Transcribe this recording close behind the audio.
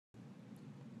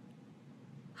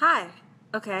Hi.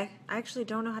 Okay, I actually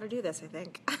don't know how to do this, I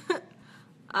think.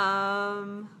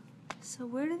 So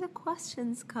where do the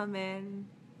questions come in?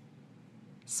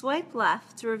 Swipe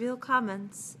left to reveal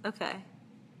comments. Okay.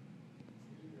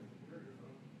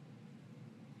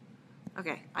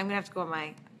 Okay, I'm gonna have to go on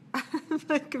my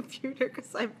my computer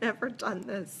because I've never done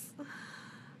this.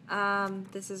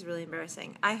 This is really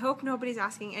embarrassing. I hope nobody's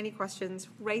asking any questions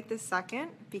right this second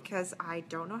because I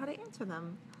don't know how to answer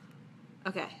them.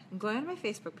 Okay, I'm going on my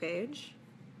Facebook page.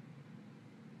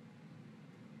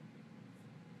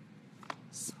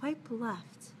 Swipe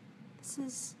left. This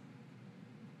is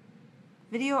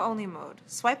video only mode.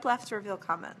 Swipe left to reveal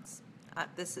comments.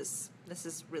 This is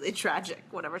really tragic,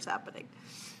 whatever's happening.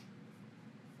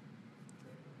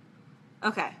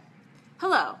 Okay.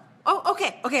 Hello. Oh,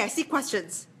 okay, I see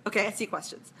questions.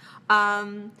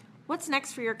 What's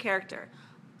next for your character?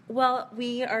 Well,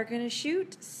 we are going to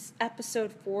shoot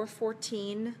episode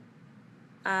 414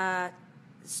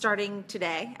 starting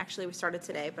today. Actually, we started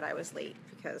today, but I was late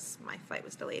because my flight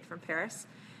was delayed from Paris.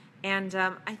 And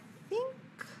I think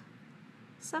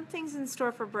something's in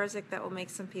store for Berzik that will make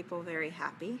some people very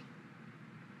happy.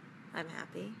 I'm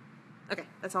happy. Okay,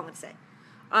 that's all I'm going to say.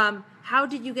 How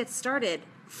did you get started?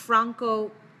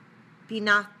 Franco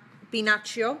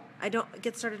Binaccio. I don't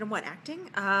get started in what? Acting?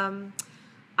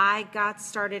 I got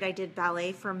started, I did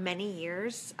ballet for many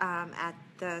years at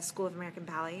the School of American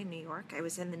Ballet in New York. I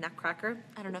was in the Nutcracker.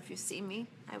 I don't know if you've seen me.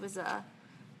 I was a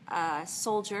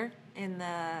soldier in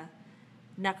the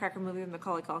Nutcracker movie with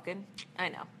Macaulay Culkin. I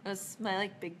know. It was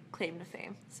my big claim to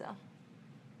fame, so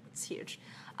it's huge.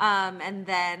 And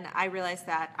then I realized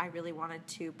that I really wanted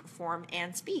to perform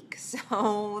and speak.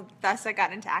 So thus I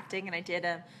got into acting, and I did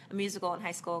a musical in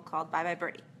high school called Bye Bye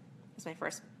Birdie. It was my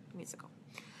first musical.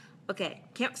 Okay,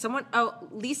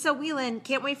 Lisa Whelan,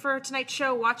 can't wait for tonight's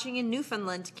show, watching in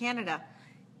Newfoundland, Canada.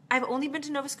 I've only been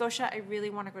to Nova Scotia. I really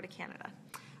want to go to Canada.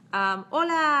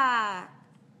 Hola!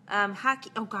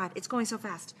 Oh God, it's going so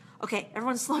fast. Okay,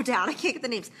 everyone slow down. I can't get the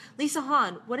names. Lisa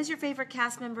Hahn, what is your favorite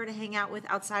cast member to hang out with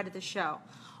outside of the show?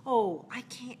 Oh, I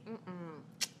can't,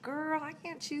 girl, I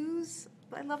can't choose.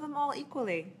 I love them all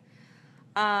equally.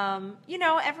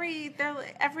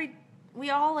 We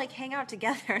all hang out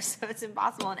together, so it's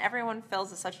impossible, and everyone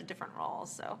fills such a different role.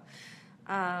 So,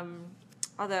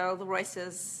 although Leroyce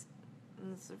is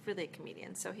really a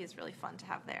comedian, so he's really fun to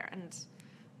have there. And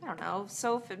I don't know,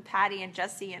 Soph and Patty and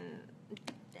Jesse and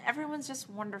everyone's just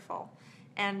wonderful,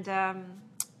 and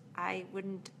I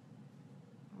wouldn't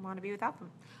want to be without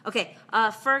them. Okay,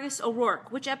 Fergus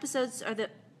O'Rourke, which episodes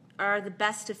are the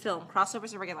best to film?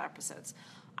 Crossovers or regular episodes?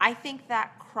 I think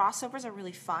that crossovers are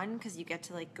really fun because you get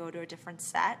to go to a different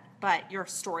set, but your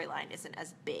storyline isn't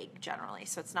as big generally,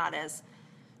 so it's not as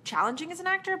challenging as an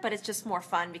actor, but it's just more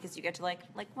fun because you get to like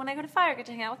when I go to Fire, I get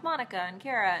to hang out with Monica and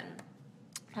Kara, and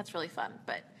that's really fun.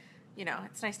 But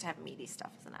it's nice to have meaty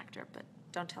stuff as an actor, but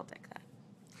don't tell Dick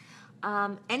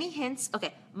that. Any hints?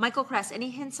 Okay, Michael Kress. Any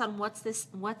hints on what's this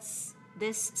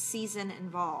season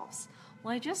involves?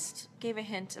 Well, I just gave a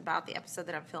hint about the episode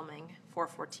that I'm filming,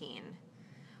 414.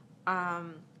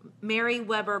 Mary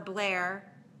Weber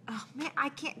Blair. Oh man, I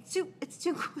can't. It's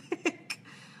too quick.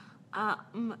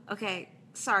 Okay,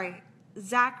 sorry.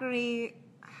 Zachary.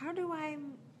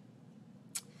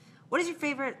 What is your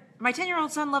favorite? My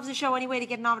 10-year-old son loves the show anyway to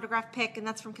get an autograph pic, and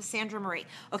that's from Cassandra Marie.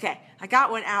 Okay, I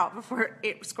got one out before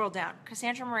it scrolled down.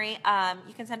 Cassandra Marie,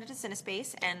 you can send it to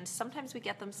Cinespace, and sometimes we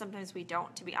get them, sometimes we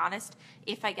don't. To be honest,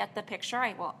 if I get the picture,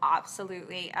 I will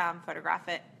absolutely photograph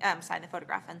it, sign the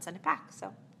photograph, and send it back.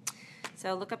 So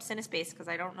look up Cinespace because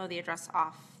I don't know the address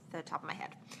off the top of my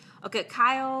head. Okay,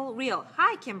 Kyle Reel.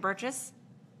 Hi, Kim Burgess.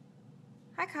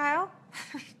 Hi, Kyle.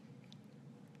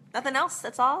 Nothing else?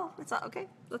 That's all? Okay,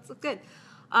 let's look good.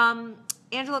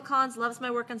 Angela Collins loves my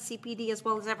work on CPD as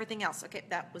well as everything else. Okay,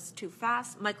 that was too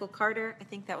fast. Michael Carter, I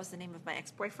think that was the name of my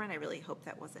ex-boyfriend. I really hope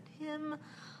that wasn't him.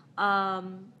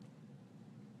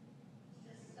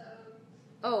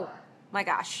 Oh, my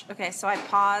gosh. Okay, so I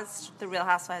paused The Real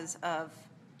Housewives of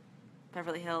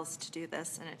Beverly Hills to do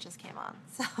this, and it just came on.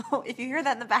 So if you hear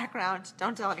that in the background,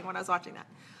 don't tell anyone I was watching that.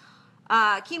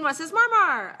 Quinoa says,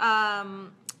 Marmar.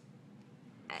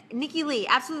 Nikki Lee,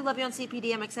 absolutely love you on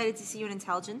CPD. I'm excited to see you in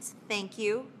Intelligence. Thank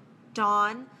you.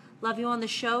 Dawn, love you on the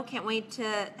show. Can't wait to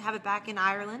have it back in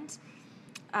Ireland.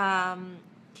 Can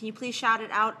you please shout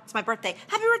it out? It's my birthday.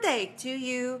 Happy birthday to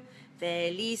you.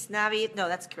 Feliz Navidad. No,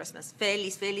 that's Christmas.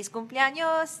 Feliz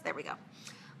cumpleaños. There we go.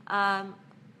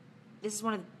 This is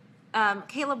one of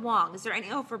Caleb Wong. Is there any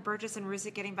hope for Burgess and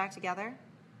Ruzick getting back together?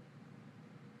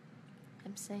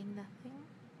 I'm saying nothing.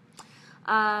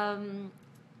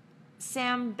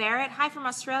 Sam Barrett, hi from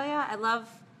Australia. I love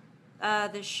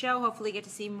the show. Hopefully get to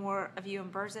see more of you in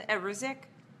Ruzik.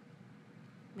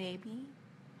 Maybe.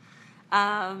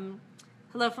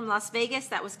 Hello from Las Vegas.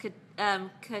 That was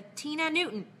Katina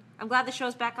Newton. I'm glad the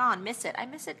show's back on. Miss it. I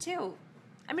miss it too.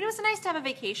 I mean, it was nice to have a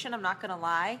vacation. I'm not going to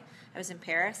lie. I was in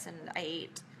Paris and I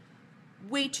ate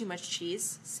way too much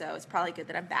cheese, so it's probably good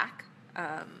that I'm back.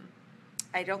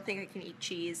 I don't think I can eat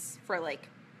cheese for like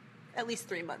at least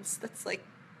 3 months. That's like,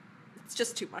 it's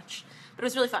just too much. But it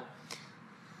was really fun.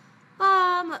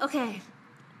 Okay.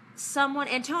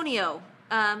 Antonio,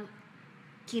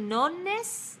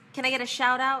 Quinones, can I get a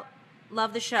shout out?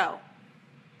 Love the show.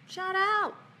 Shout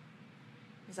out.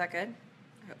 Is that good?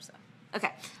 I hope so.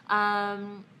 Okay.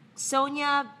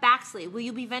 Sonia Baxley, will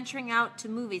you be venturing out to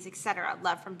movies, etc.?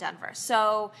 Love from Denver.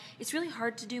 So it's really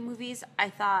hard to do movies. I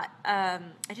thought, I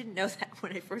didn't know that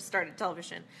when I first started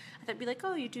television. I thought it'd be like,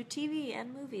 oh, you do TV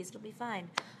and movies, it'll be fine.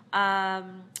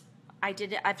 I've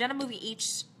done a movie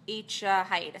each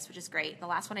hiatus, which is great. The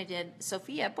last one I did,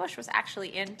 Sophia Bush was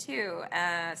actually in too,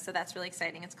 so that's really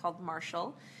exciting. It's called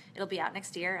Marshall. It'll be out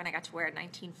next year, and I got to wear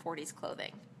 1940s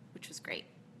clothing, which was great.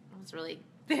 It was really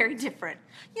very different.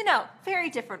 Very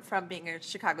different from being a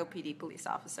Chicago PD police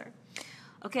officer.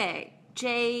 Okay,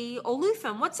 Jay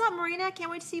Olufem, what's up, Marina? Can't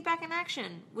wait to see you back in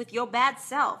action with your bad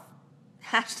self.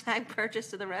 Hashtag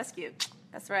purchase to the rescue.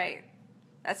 That's right.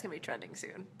 That's going to be trending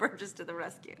soon. Purchase to the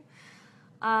rescue.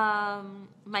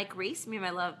 Mike Reese, me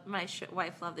and my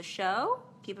wife love the show.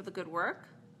 Keep up the good work.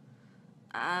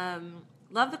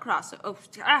 Love the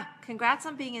crossover. Congrats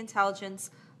on being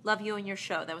intelligence. Love you and your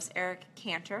show. That was Eric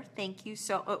Cantor. Thank you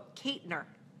Katner.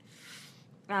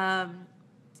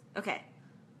 Okay.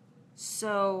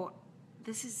 So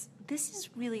this is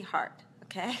really hard,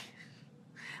 okay?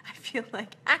 I feel like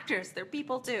actors, they're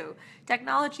people too.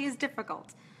 Technology is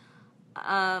difficult.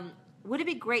 Would it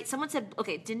be great? Someone said,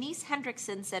 okay, Denise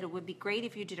Hendrickson said it would be great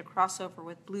if you did a crossover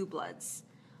with Blue Bloods.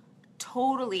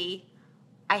 Totally.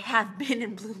 I have been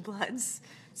in Blue Bloods,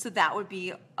 so that would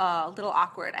be a little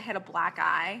awkward. I had a black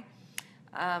eye.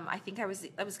 I think I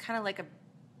was kind of like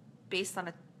based on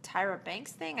a Tyra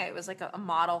Banks thing. It was like a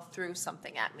model threw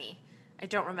something at me. I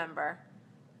don't remember.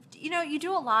 You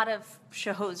do a lot of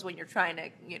shows when you're trying to,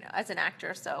 as an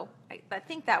actor, so I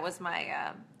think that was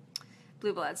my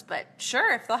Blue Bloods. But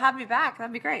sure, if they'll have me back,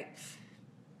 that'd be great.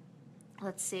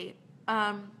 Let's see.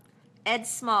 Ed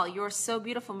Small, you're so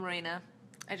beautiful, Marina.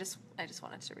 I just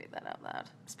wanted to read that out loud,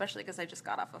 especially because I just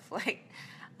got off a flight.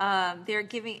 Are they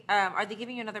giving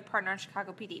you another partner on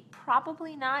Chicago PD?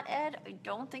 Probably not, Ed. I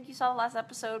don't think you saw the last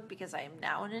episode because I am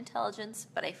now in intelligence,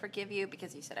 but I forgive you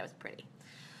because you said I was pretty.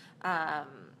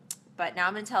 But now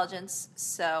I'm in intelligence,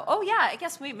 so, oh yeah, I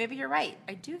guess maybe you're right.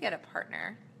 I do get a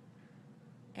partner,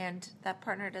 and that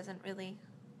partner doesn't really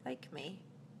like me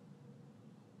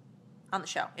on the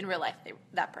show. In real life,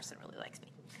 that person really likes me.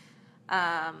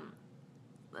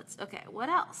 Okay, what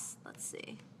else? Let's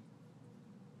see.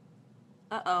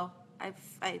 Uh-oh,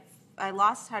 I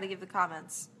lost how to give the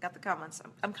comments. Got the comments.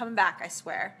 I'm coming back, I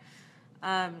swear.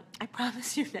 I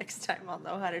promise you next time I'll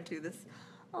know how to do this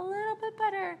a little bit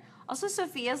better. Also,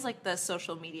 Sophia's like the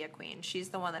social media queen. She's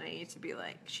the one that I need to be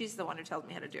like. She's the one who tells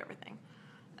me how to do everything.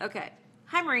 Okay.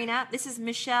 Hi, Marina. This is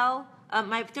Michelle.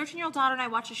 My 13-year-old daughter and I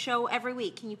watch a show every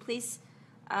week. Can you please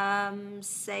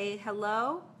say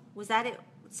hello? Was that it?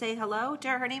 Say hello to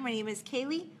her name. My name is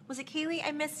Kaylee. Was it Kaylee?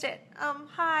 I missed it.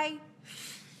 Hi.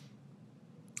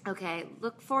 Okay.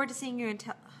 Look forward to seeing you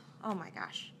oh my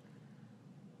gosh.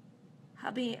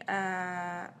 Hubby,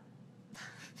 I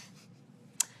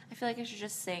feel like I should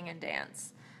just sing and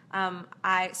dance.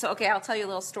 Okay, I'll tell you a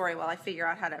little story while I figure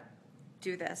out how to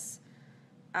do this.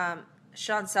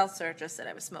 Sean Seltzer just said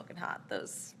I was smoking hot.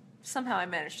 Somehow I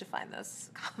managed to find those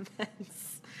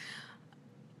comments.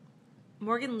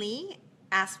 Morgan Lee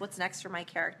asked what's next for my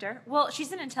character. Well,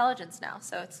 she's in intelligence now,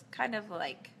 so it's kind of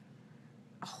like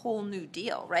a whole new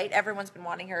deal, right? Everyone's been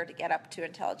wanting her to get up to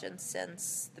intelligence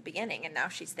since the beginning, and now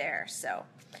she's there. So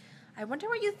I wonder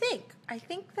what you think. I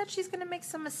think that she's going to make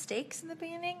some mistakes in the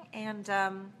beginning, and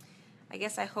I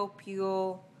guess I hope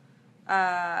you'll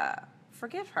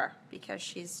forgive her because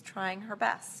she's trying her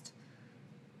best.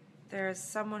 There's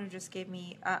someone who just gave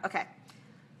me... okay.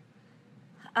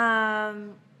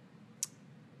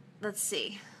 Let's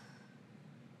see.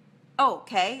 Oh,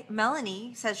 okay.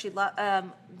 Melanie says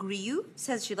Griou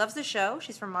says she loves the show.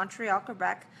 She's from Montreal,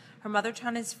 Quebec. Her mother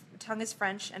tongue is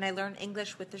French, and I learned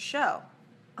English with the show.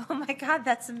 Oh my God,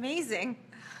 that's amazing.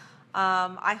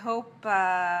 I hope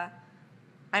I'm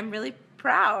really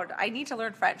proud. I need to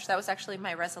learn French. That was actually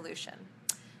my resolution.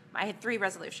 I had 3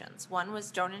 resolutions. One was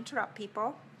don't interrupt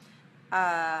people.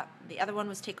 The other one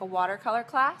was take a watercolor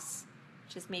class,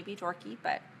 which is maybe dorky,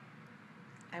 but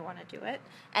I want to do it.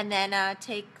 And then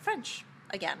take French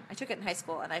again. I took it in high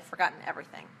school, and I've forgotten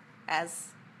everything. As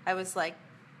I was like,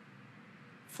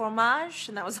 fromage,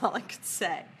 and that was all I could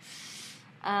say.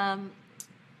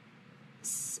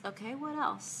 Okay, what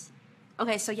else?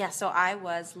 Okay, so I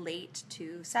was late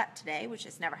to set today, which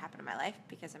has never happened in my life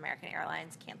because American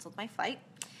Airlines canceled my flight.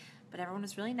 But everyone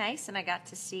was really nice, and I got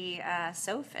to see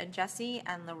Soph and Jesse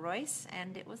and Leroyce,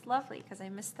 and it was lovely because I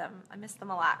missed them. I missed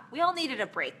them a lot. We all needed a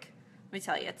break. Let me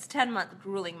tell you, it's 10-month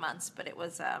grueling months, but it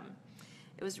was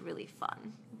really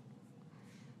fun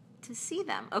to see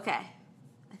them. Okay,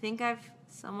 I think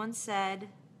someone said,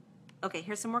 okay,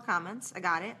 here's some more comments. I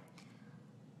got it.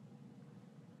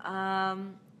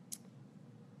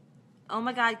 Oh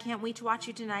my God, can't wait to watch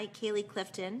you tonight, Kaylee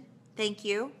Clifton. Thank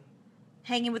you.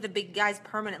 Hanging with the big guys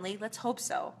permanently. Let's hope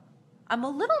so. I'm a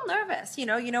little nervous. You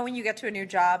know when you get to a new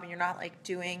job and you're not like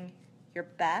doing your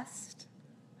best.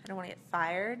 I don't want to get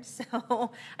fired.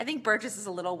 So I think Burgess is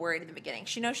a little worried in the beginning.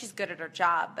 She knows she's good at her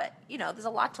job, but there's a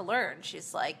lot to learn.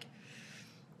 She's like,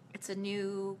 it's a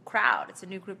new crowd. It's a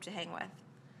new group to hang with.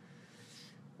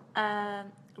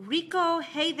 Rico,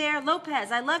 hey there, Lopez,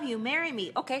 I love you, marry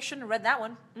me. Okay, shouldn't have read that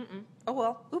one. Oh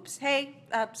well, oops, hey,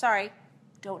 sorry.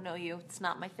 Don't know you. It's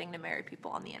not my thing to marry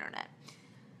people on the internet.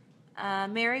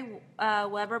 Mary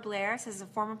Weber Blair says, as a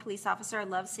former police officer, I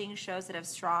love seeing shows that have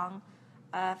strong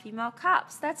female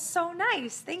cops. That's so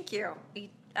nice. Thank you.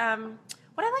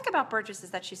 What I like about Burgess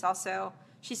is that she's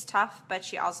tough, but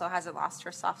she also hasn't lost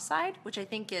her soft side, which I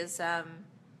think is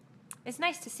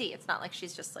nice to see. It's not like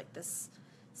she's just like this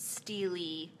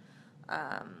steely,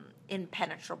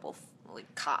 impenetrable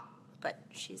cop, but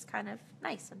she's kind of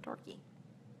nice and dorky.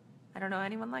 I don't know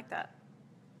anyone like that.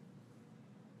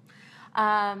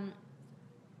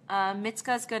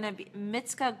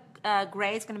 Mitska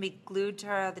Gray is gonna be glued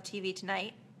to the TV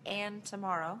tonight and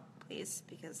tomorrow, please,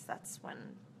 because that's when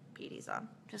PD's on.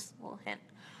 Just a little hint.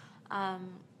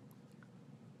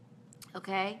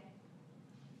 Okay.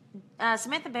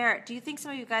 Samantha Barrett, do you think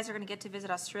some of you guys are gonna get to visit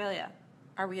Australia?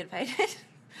 Are we invited?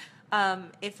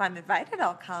 If I'm invited,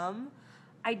 I'll come.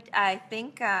 I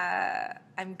think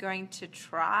I'm going to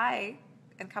try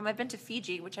and come. I've been to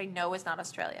Fiji, which I know is not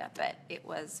Australia, but it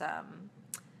was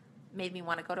made me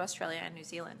want to go to Australia and New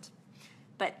Zealand.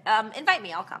 But invite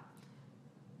me, I'll come.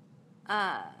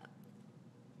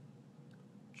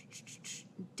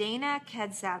 Dana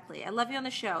Kedzadley, I love you on the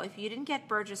show. If you didn't get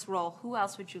Burgess' role, who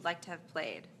else would you like to have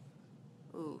played?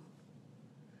 Ooh.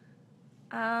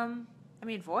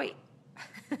 Voight.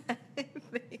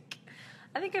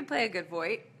 I think I'd play a good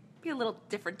Voight. Be a little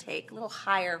different take, a little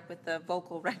higher with the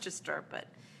vocal register, but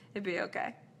it'd be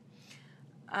okay.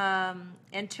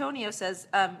 Antonio says,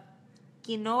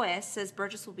 Guinoes says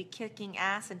Burgess will be kicking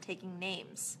ass and taking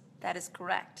names. That is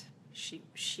correct.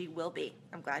 She will be.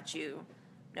 I'm glad you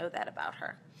know that about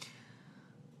her.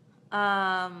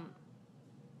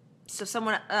 So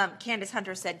someone, Candace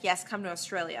Hunter said, yes, come to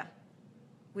Australia.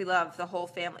 We love the whole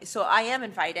family. So I am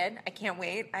invited. I can't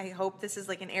wait. I hope this is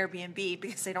like an Airbnb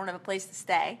because I don't have a place to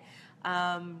stay.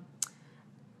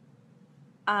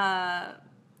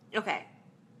 Okay.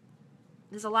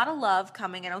 There's a lot of love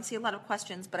coming. I don't see a lot of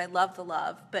questions, but I love the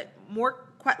love. But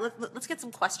let's get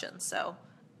some questions. So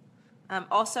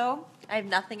also, I have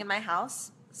nothing in my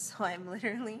house, so I'm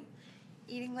literally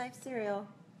eating life cereal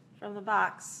from the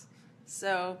box.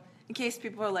 So in case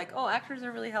people are like, oh, actors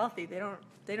are really healthy. They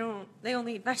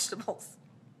only eat vegetables.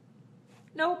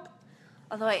 Nope.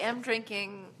 Although I am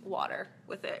drinking water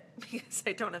with it because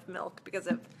I don't have milk because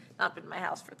I've not been in my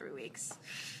house for 3 weeks.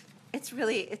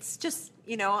 It's just,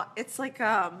 it's like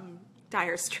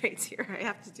dire straits here. I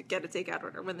have to get a takeout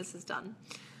order when this is done.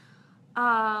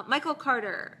 Michael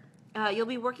Carter, you'll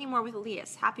be working more with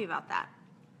Elias. Happy about that.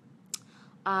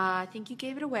 I think you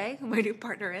gave it away, who my new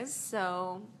partner is,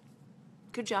 so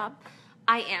good job.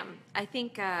 I am. I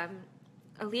think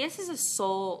Elias is a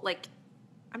soul,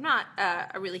 I'm not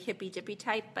a really hippy-dippy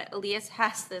type, but Elias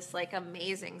has this,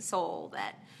 amazing soul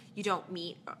that you don't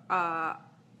meet a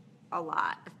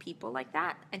lot of people like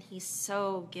that, and he's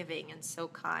so giving and so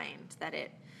kind that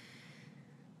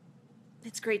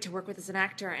it's great to work with as an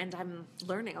actor, and I'm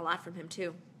learning a lot from him,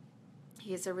 too.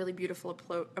 He has a really beautiful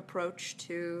approach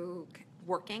to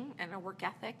working and a work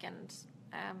ethic, and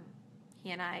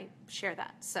he and I share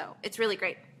that, so it's really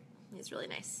great. He's really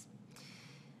nice.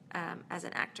 As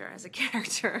an actor, as a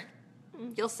character.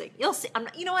 You'll see. You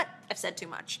know what? I've said too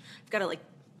much. I've got to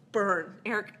burn.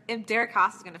 Derek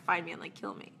Haas is going to find me and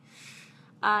kill me.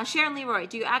 Sharon Leroy,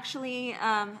 do you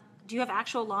have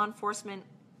actual law enforcement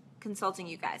consulting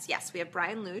you guys. Yes, we have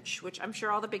Brian Luch, which I'm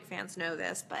sure all the big fans know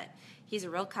this, but he's a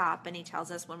real cop, and he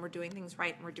tells us when we're doing things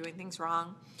right and we're doing things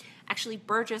wrong. Actually,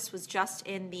 Burgess was just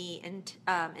in the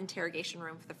interrogation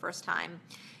room for the first time,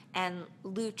 and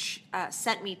Luch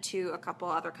sent me to a couple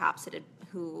other cops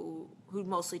who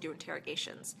mostly do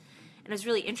interrogations. And it was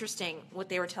really interesting what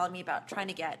they were telling me about trying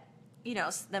to get,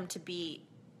 them to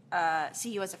see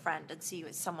you as a friend and see you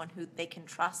as someone who they can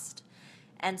trust.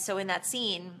 And so in that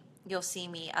scene, you'll see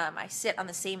me. I sit on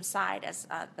the same side as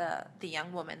the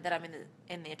young woman that I'm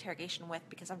in the interrogation with,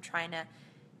 because I'm trying to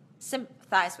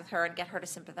sympathize with her and get her to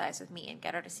sympathize with me and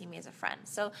get her to see me as a friend.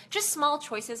 So just small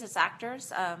choices as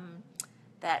actors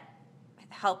that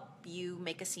help you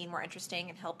make a scene more interesting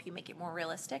and help you make it more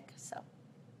realistic. So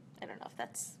I don't know if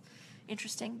that's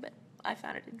interesting, but I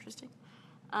found it interesting.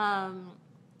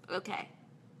 Okay.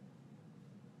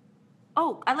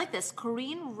 Oh, I like this.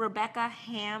 Corinne Rebecca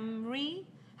Hamry.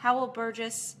 How will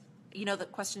Burgess, the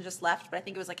question just left, but I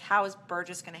think it was like, how is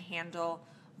Burgess going to handle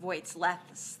Voight's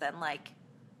less than like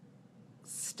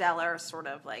stellar sort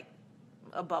of like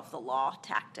above the law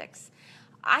tactics?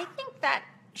 I think that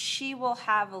she will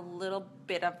have a little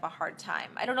bit of a hard time.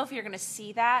 I don't know if you're going to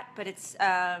see that, but it's,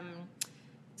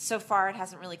 so far it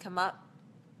hasn't really come up.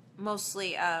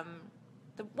 Mostly,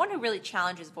 the one who really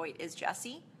challenges Voight is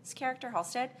Jesse's character,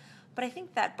 Halstead. But I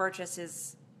think that Burgess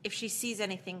is, if she sees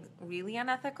anything really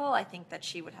unethical, I think that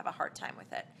she would have a hard time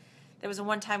with it. There was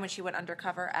one time when she went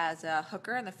undercover as a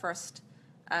hooker in the first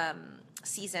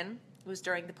season. It was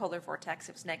during the polar vortex.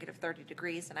 It was negative 30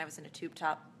 degrees, and I was in a tube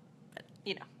top. But,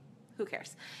 who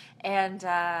cares? And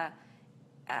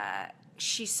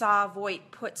she saw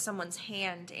Voight put someone's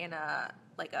hand in a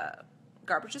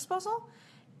garbage disposal,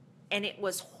 and it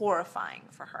was horrifying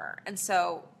for her. And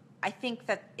so I think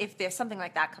that if there's something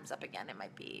like that comes up again, it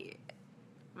might be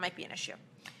an issue.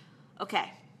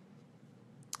 Okay.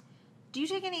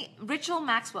 Rachel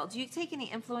Maxwell, do you take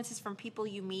any influences from people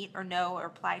you meet or know or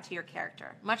apply to your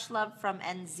character? Much love from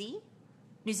NZ?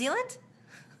 New Zealand?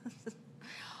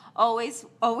 Always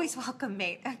welcome,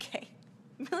 mate. Okay.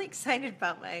 I'm really excited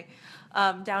about my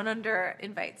Down Under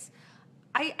invites.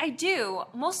 I do,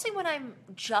 mostly when I'm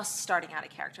just starting out a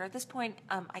character. At this point,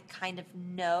 I kind of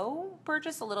know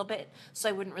Burgess a little bit, so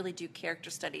I wouldn't really do character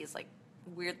studies, like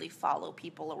weirdly follow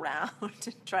people around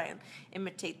and try and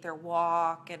imitate their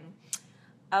walk. And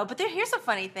but here's a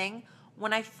funny thing.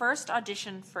 When I first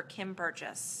auditioned for Kim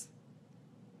Burgess,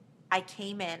 I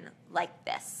came in like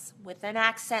this, with an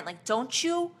accent, like, don't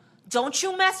you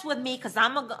mess with me, because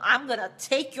I'm gonna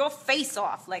take your face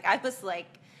off. Like, I was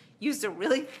like, used a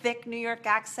really thick New York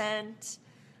accent.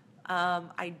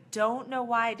 I don't know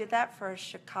why I did that for a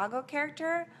Chicago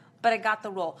character, but I got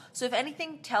the role. So if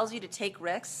anything tells you to take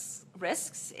risks,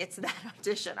 it's that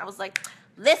audition. I was like,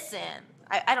 listen,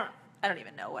 I don't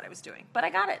even know what I was doing, but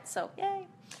I got it, so yay.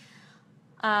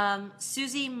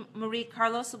 Susie Marie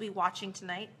Carlos will be watching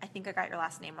tonight. I think I got your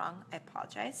last name wrong. I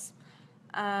apologize.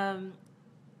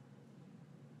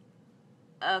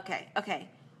 Okay.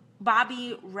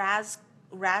 Bobby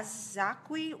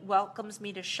Razakwi welcomes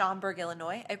me to Schaumburg,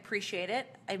 Illinois. I appreciate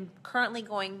it. I'm currently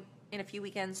going in a few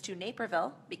weekends to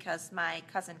Naperville because my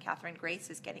cousin Catherine Grace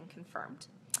is getting confirmed.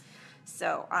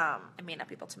 So I may not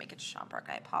be able to make it to Schaumburg.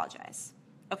 I apologize.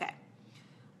 Okay.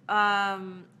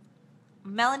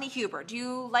 Melanie Huber, do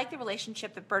you like the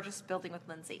relationship that Burgess is building with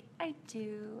Lindsay? I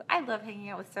do. I love hanging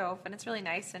out with Soph, and it's really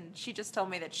nice. And she just told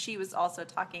me that she was also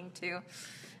talking to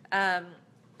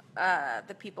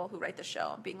the people who write the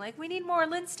show and being like, we need more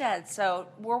Lindstedt, so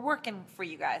we're working for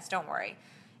you guys, don't worry.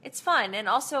 It's fun, and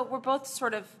also we're both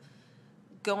sort of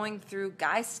going through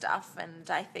guy stuff, and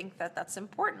I think that that's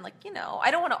important. Like,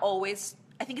 I don't want to always,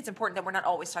 I think it's important that we're not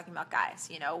always talking about guys,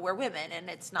 we're women, and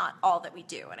it's not all that we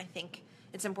do, and I think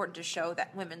it's important to show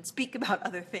that women speak about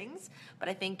other things, but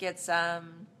I think it's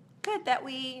good that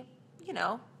we,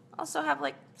 also have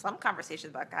like some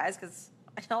conversations about guys, because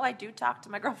I know I do talk to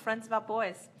my girlfriends about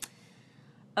boys.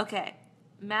 Okay.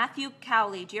 Matthew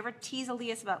Cowley, do you ever tease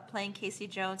Elias about playing Casey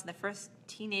Jones in the first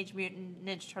Teenage Mutant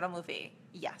Ninja Turtle movie?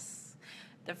 Yes.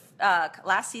 The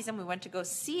last season we went to go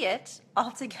see it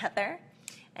all together,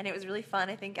 and it was really fun.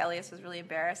 I think Elias was really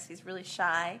embarrassed. He's really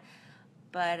shy.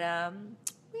 But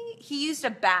he used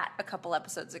a bat a couple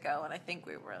episodes ago, and I think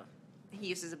he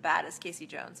uses a bat as Casey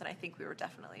Jones, and I think we were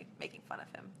definitely making fun of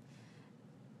him.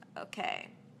 Okay.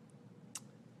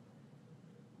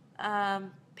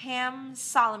 Pam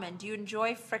Solomon, do you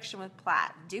enjoy friction with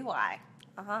Platt? Do I?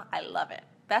 I love it.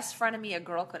 Best friend of me a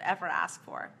girl could ever ask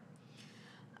for.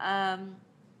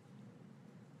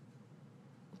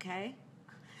 Okay.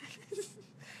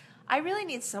 I really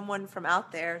need someone from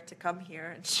out there to come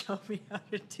here and show me how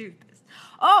to do this.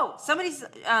 Oh, somebody's,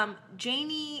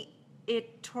 Janie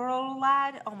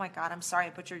Itorolad. Oh my God, I'm sorry I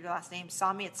butchered your last name.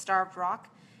 Saw me at Starved Rock,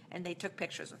 and they took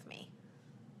pictures with me.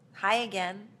 Hi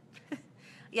again.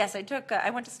 Yes, I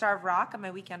went to Starved Rock on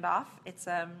my weekend off. It's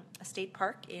a state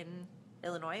park in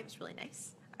Illinois. It was really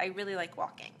nice. I really like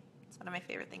walking. It's one of my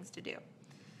favorite things to do.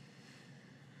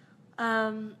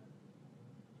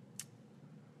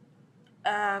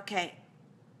 Okay.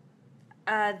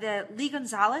 The Lee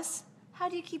Gonzalez. How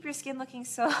do you keep your skin looking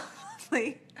so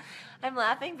lovely? I'm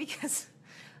laughing because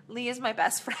Lee is my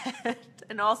best friend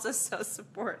and also so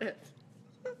supportive.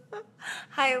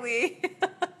 Hi, Lee.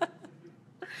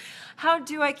 How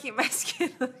do I keep my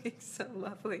skin looking so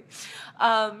lovely?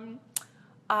 I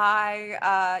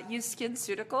use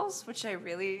SkinCeuticals, which I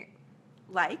really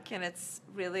like, and it's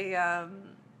really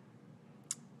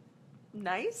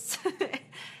nice.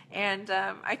 And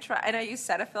I use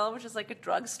Cetaphil, which is like a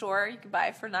drugstore. You can buy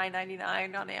it for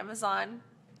 $9.99 on Amazon.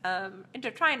 And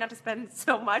to try not to spend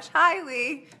so much. Hi,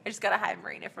 Lee. I just got a hi,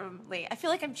 Marina, from Lee. I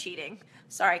feel like I'm cheating.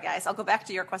 Sorry, guys. I'll go back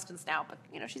to your questions now, but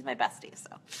she's my bestie.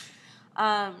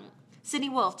 So, Sydney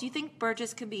Wolf, do you think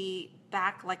Burgess could be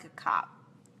back like a cop?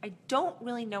 I don't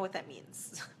really know what that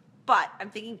means, but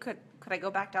I'm thinking, could I go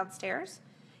back downstairs?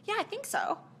 Yeah, I think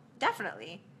so.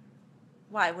 Definitely.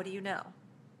 Why? What do you know?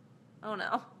 Oh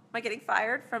no. Am I getting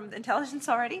fired from intelligence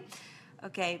already?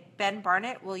 Okay, Ben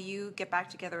Barnett, will you get back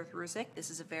together with Ruzik? This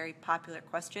is a very popular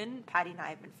question. Patty and I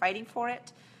have been fighting for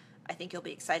it. I think you'll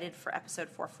be excited for episode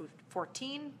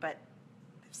 414, but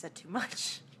I've said too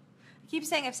much. I keep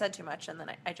saying I've said too much, and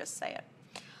then I just say it.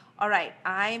 All right,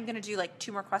 I'm going to do like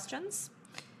 2 more questions.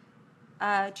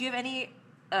 Do you have any,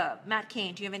 Matt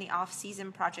Kane, do you have any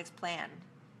off-season projects planned?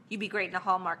 You'd be great in a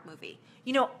Hallmark movie.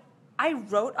 I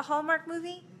wrote a Hallmark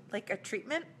movie, like a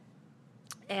treatment,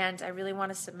 and I really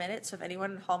want to submit it. So if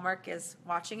anyone in Hallmark is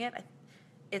watching it,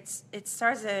 it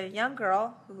stars a young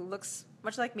girl who looks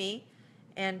much like me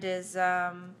and is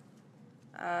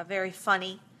very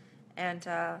funny and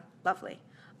lovely.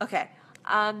 Okay,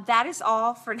 that is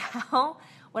all for now.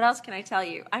 What else can I tell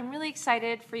you? I'm really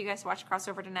excited for you guys to watch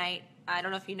Crossover tonight. I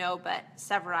don't know if you know, but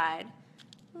Severide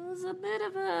was a bit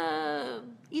of a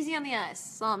easy on the ice.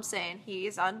 That's all I'm saying.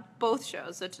 He's on both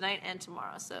shows, so tonight and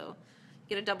tomorrow. So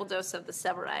get a double dose of the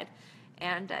Severide,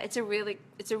 and it's a really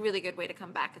good way to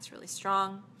come back. It's really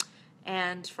strong,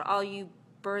 and for all you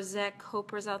Burzek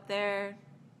hopers out there,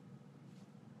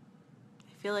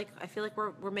 I feel like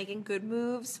we're making good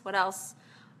moves. What else?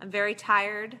 I'm very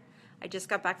tired. I just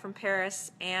got back from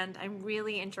Paris, and I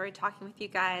really enjoyed talking with you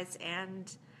guys,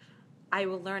 and I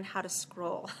will learn how to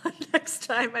scroll next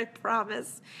time, I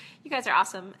promise. You guys are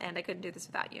awesome, and I couldn't do this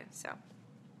without you. So